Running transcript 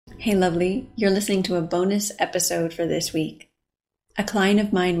Hey, lovely. You're listening to a bonus episode for this week. A client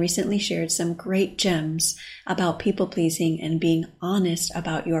of mine recently shared some great gems about people pleasing and being honest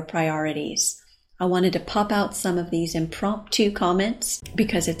about your priorities. I wanted to pop out some of these impromptu comments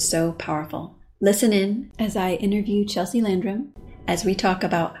because it's so powerful. Listen in as I interview Chelsea Landrum as we talk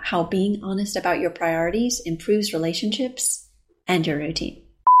about how being honest about your priorities improves relationships and your routine.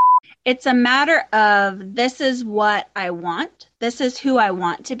 It's a matter of this is what I want. This is who I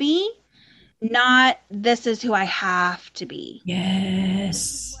want to be, not this is who I have to be.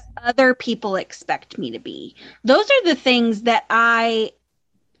 Yes. Other people expect me to be. Those are the things that I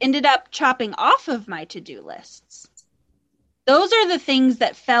ended up chopping off of my to-do lists. Those are the things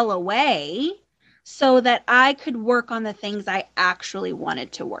that fell away so that I could work on the things I actually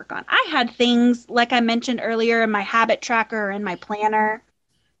wanted to work on. I had things, like I mentioned earlier, in my habit tracker and my planner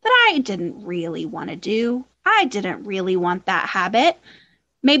that I didn't really want to do. I didn't really want that habit.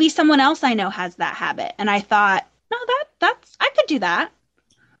 Maybe someone else I know has that habit. And I thought, no, that's I could do that.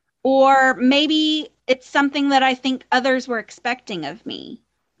 Or maybe it's something that I think others were expecting of me.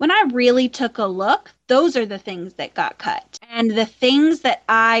 When I really took a look, those are the things that got cut. And the things that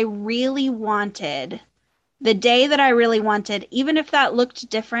I really wanted, the day that I really wanted, even if that looked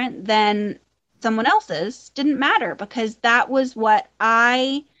different than someone else's, didn't matter because that was what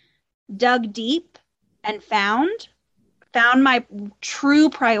I dug deep and found my true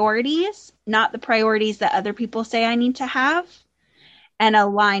priorities, not the priorities that other people say I need to have, and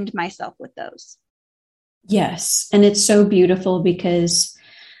aligned myself with those. Yes. And it's so beautiful because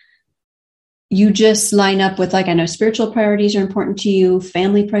you just line up with, like, I know spiritual priorities are important to you,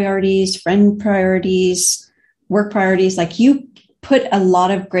 family priorities, friend priorities, work priorities. Like, you put a lot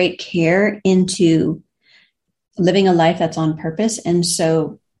of great care into living a life that's on purpose. And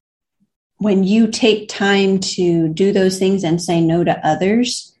so when you take time to do those things and say no to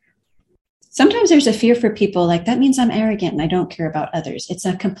others, sometimes there's a fear for people like, that means I'm arrogant and I don't care about others. It's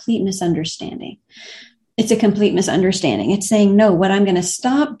a complete misunderstanding. It's saying, no, what I'm going to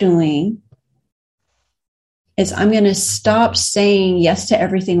stop doing is I'm going to stop saying yes to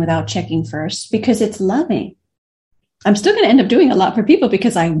everything without checking first because it's loving. I'm still going to end up doing a lot for people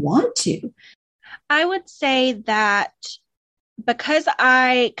because I want to. I would say that because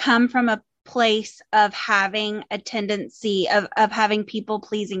I come from a place of having a tendency of having people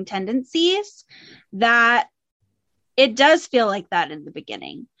pleasing tendencies, that it does feel like that in the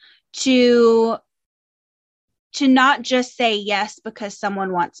beginning to not just say yes because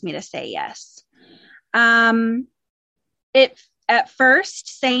someone wants me to say yes. It at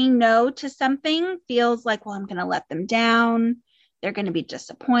first, saying no to something feels like, well, I'm going to let them down. They're going to be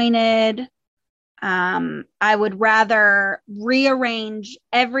disappointed. I would rather rearrange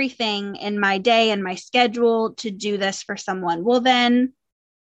everything in my day and my schedule to do this for someone. Well, then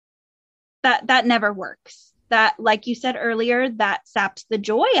that never works. That, like you said earlier, that saps the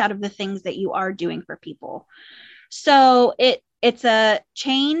joy out of the things that you are doing for people. So it's a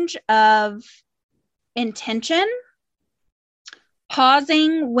change of intention,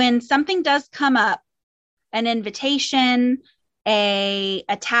 pausing when something does come up, an invitation, a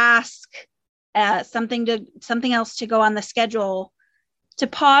task, something else to go on the schedule, to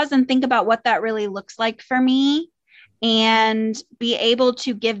pause and think about what that really looks like for me and be able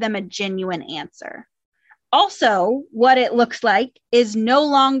to give them a genuine answer. Also, what it looks like is no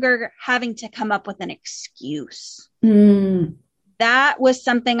longer having to come up with an excuse. That was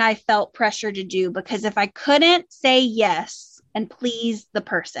something I felt pressure to do because if I couldn't say yes and please the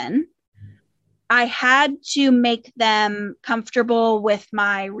person, I had to make them comfortable with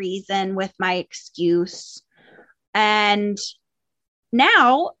my reason, with my excuse. And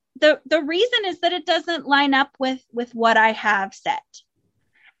now the reason is that it doesn't line up with what I have set.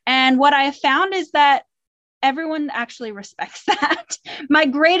 And what I have found is that everyone actually respects that. My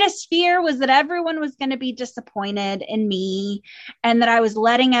greatest fear was that everyone was going to be disappointed in me and that I was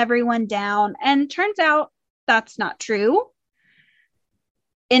letting everyone down. And turns out that's not true.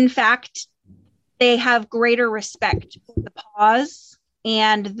 In fact, they have greater respect for the pause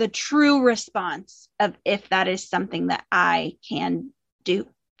and the true response of if that is something that I can do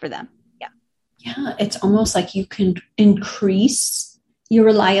for them. Yeah. Yeah. It's almost like you can increase your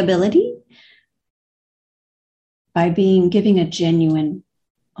reliability by giving a genuine,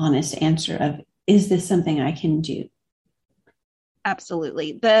 honest answer of, is this something I can do?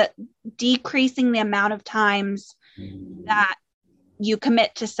 Absolutely. The decreasing the amount of times that you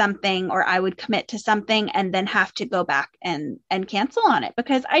commit to something, or I would commit to something and then have to go back and cancel on it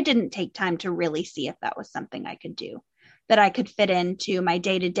because I didn't take time to really see if that was something I could do, that I could fit into my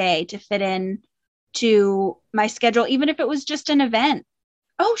day-to-day, to fit in to my schedule, even if it was just an event.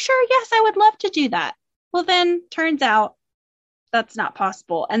 oh, sure, yes, I would love to do that. Well, then turns out that's not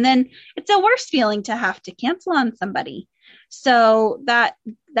possible. And then it's a worse feeling to have to cancel on somebody. So that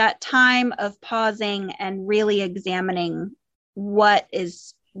time of pausing and really examining what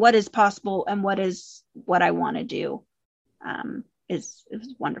is possible and what I want to do is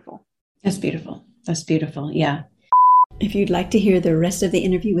wonderful. That's beautiful. That's beautiful. Yeah. If you'd like to hear the rest of the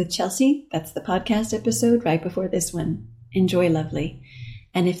interview with Chelsea, that's the podcast episode right before this one. Enjoy, lovely.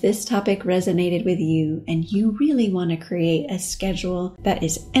 And if this topic resonated with you and you really want to create a schedule that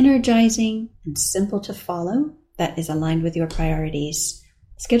is energizing and simple to follow, that is aligned with your priorities,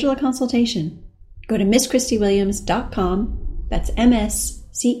 schedule a consultation. Go to MissChristyWilliams.com. That's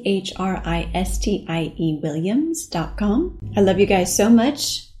MSCHRISTIE Williams.com. I love you guys so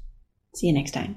much. See you next time.